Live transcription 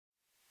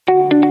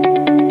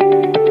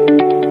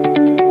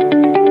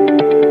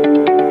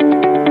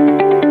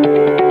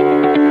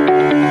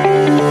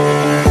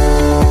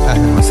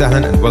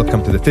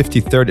welcome to the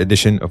 53rd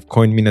edition of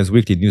CoinMina's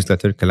weekly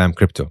newsletter, Kalam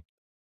Crypto.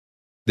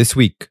 This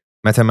week,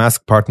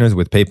 MetaMask partners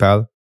with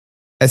PayPal,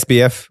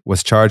 SBF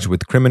was charged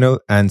with criminal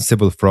and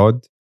civil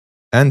fraud,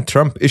 and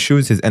Trump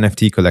issues his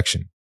NFT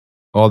collection.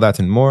 All that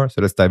and more,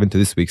 so let's dive into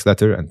this week's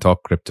letter and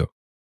talk crypto.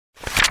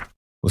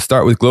 We'll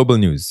start with global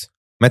news.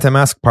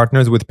 MetaMask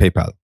partners with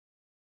PayPal.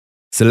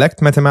 Select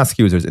MetaMask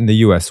users in the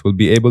US will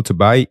be able to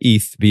buy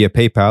ETH via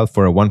PayPal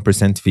for a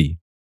 1% fee.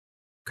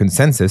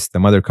 Consensus, the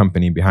mother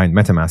company behind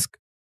MetaMask,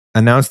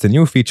 announced a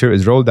new feature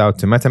is rolled out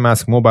to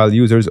MetaMask mobile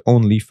users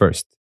only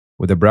first,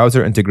 with a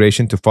browser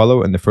integration to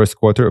follow in the first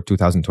quarter of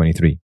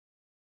 2023.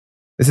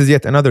 This is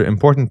yet another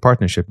important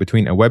partnership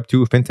between a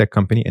Web2 fintech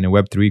company and a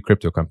Web3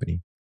 crypto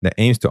company that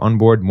aims to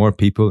onboard more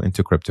people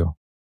into crypto.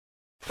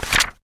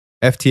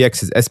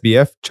 FTX's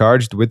SBF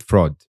charged with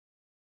fraud.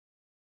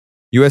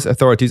 US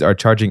authorities are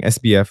charging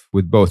SBF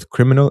with both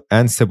criminal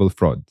and civil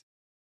fraud.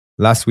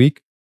 Last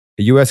week,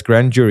 a US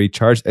grand jury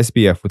charged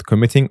SBF with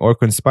committing or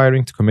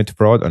conspiring to commit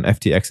fraud on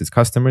FTX's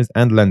customers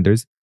and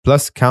lenders,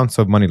 plus counts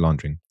of money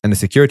laundering, and the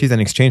Securities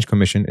and Exchange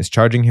Commission is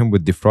charging him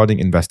with defrauding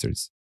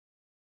investors.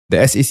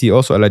 The SEC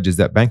also alleges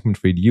that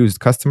Bankman-Fried used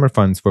customer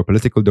funds for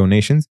political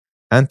donations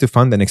and to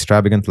fund an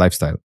extravagant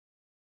lifestyle.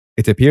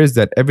 It appears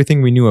that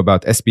everything we knew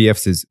about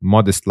SBF's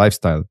modest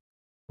lifestyle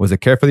was a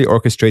carefully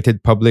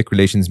orchestrated public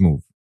relations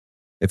move.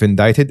 If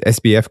indicted,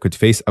 SBF could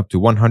face up to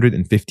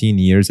 115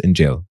 years in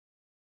jail.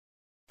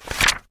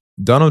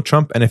 Donald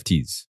Trump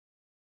NFTs.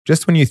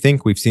 Just when you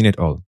think we've seen it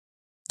all,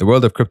 the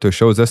world of crypto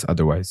shows us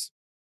otherwise.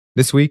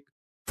 This week,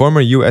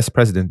 former US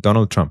President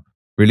Donald Trump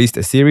released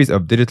a series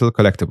of digital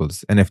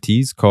collectibles,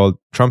 NFTs, called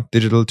Trump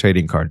Digital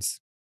Trading Cards.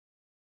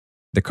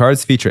 The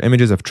cards feature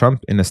images of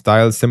Trump in a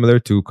style similar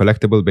to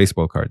collectible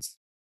baseball cards.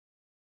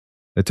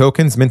 The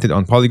tokens, minted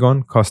on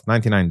Polygon, cost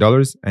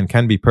 $99 and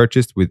can be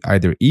purchased with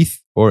either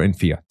ETH or in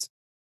fiat.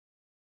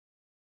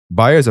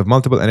 Buyers of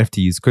multiple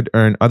NFTs could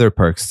earn other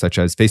perks such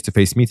as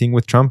face-to-face meeting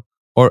with Trump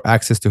or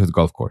access to his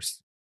golf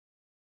course.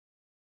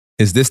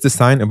 Is this the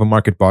sign of a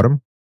market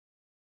bottom?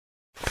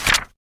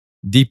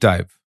 Deep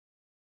dive.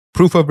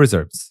 Proof of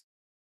reserves.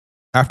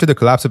 After the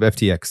collapse of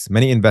FTX,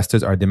 many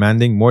investors are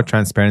demanding more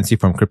transparency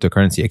from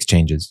cryptocurrency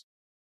exchanges.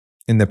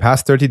 In the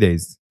past 30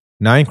 days,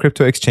 9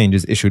 crypto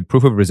exchanges issued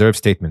proof of reserve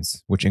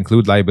statements, which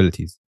include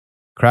liabilities: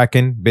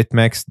 Kraken,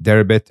 BitMEX,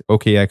 Deribit,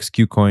 OKX,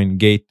 KuCoin,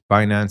 Gate,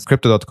 Binance,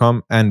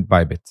 Crypto.com, and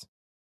Bybit.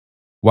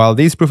 While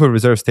these proof of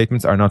reserve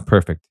statements are not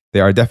perfect,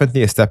 they are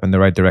definitely a step in the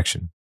right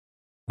direction.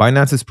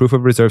 Binance's proof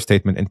of reserve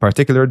statement in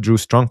particular drew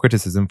strong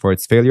criticism for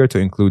its failure to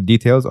include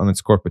details on its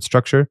corporate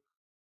structure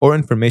or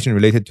information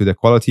related to the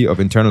quality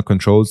of internal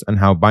controls and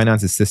how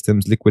Binance's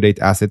systems liquidate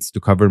assets to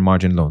cover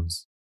margin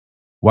loans.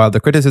 While the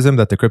criticism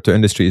that the crypto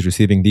industry is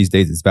receiving these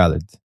days is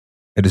valid,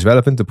 it is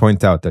relevant to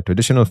point out that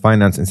traditional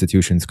finance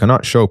institutions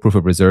cannot show proof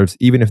of reserves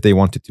even if they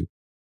wanted to.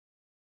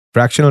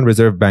 Fractional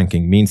reserve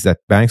banking means that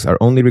banks are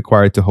only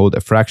required to hold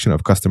a fraction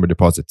of customer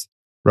deposits,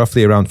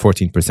 roughly around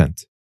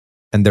 14%,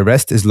 and the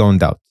rest is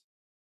loaned out.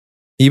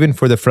 Even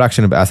for the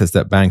fraction of assets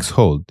that banks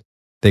hold,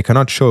 they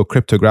cannot show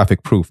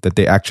cryptographic proof that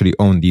they actually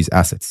own these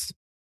assets.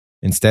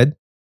 Instead,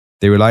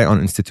 they rely on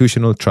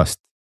institutional trust.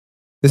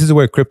 This is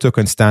where crypto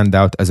can stand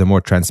out as a more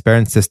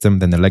transparent system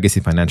than the legacy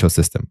financial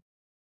system.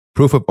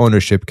 Proof of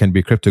ownership can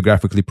be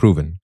cryptographically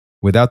proven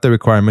without the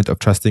requirement of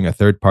trusting a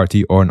third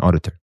party or an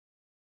auditor.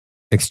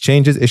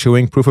 Exchanges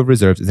issuing proof of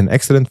reserves is an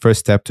excellent first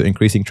step to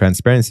increasing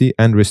transparency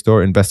and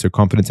restore investor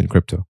confidence in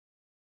crypto.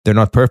 They're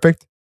not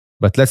perfect,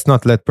 but let's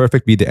not let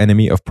perfect be the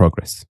enemy of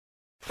progress.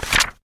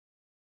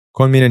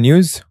 CoinMina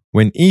news: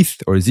 win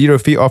ETH or zero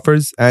fee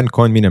offers and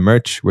CoinMina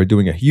merch. We're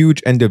doing a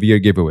huge end of year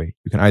giveaway.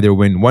 You can either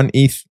win 1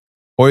 ETH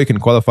or you can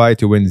qualify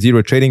to win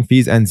 0 trading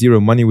fees and 0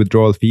 money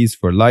withdrawal fees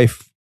for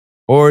life,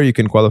 or you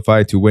can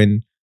qualify to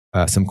win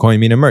some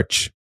CoinMina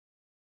merch.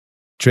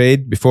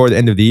 Trade before the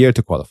end of the year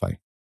to qualify.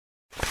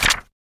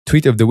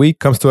 Tweet of the week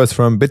comes to us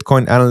from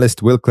Bitcoin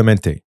analyst Will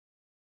Clemente.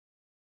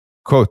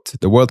 Quote,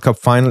 "The World Cup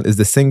final is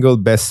the single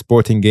best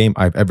sporting game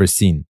I've ever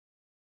seen."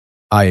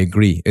 I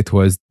agree, it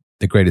was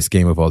the greatest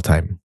game of all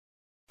time.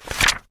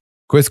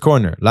 Quiz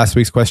Corner, last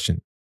week's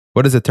question.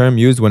 What is the term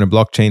used when a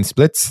blockchain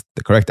splits?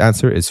 The correct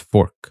answer is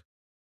fork.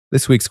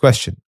 This week's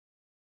question.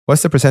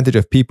 What's the percentage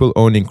of people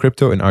owning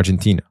crypto in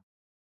Argentina?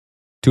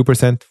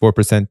 2%,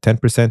 4%,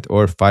 10%,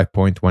 or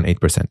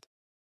 5.18%?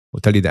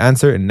 We'll tell you the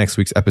answer in next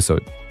week's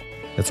episode.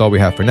 That's all we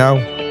have for now.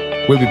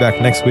 We'll be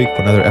back next week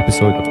for another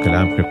episode of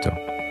Kalam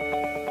Crypto.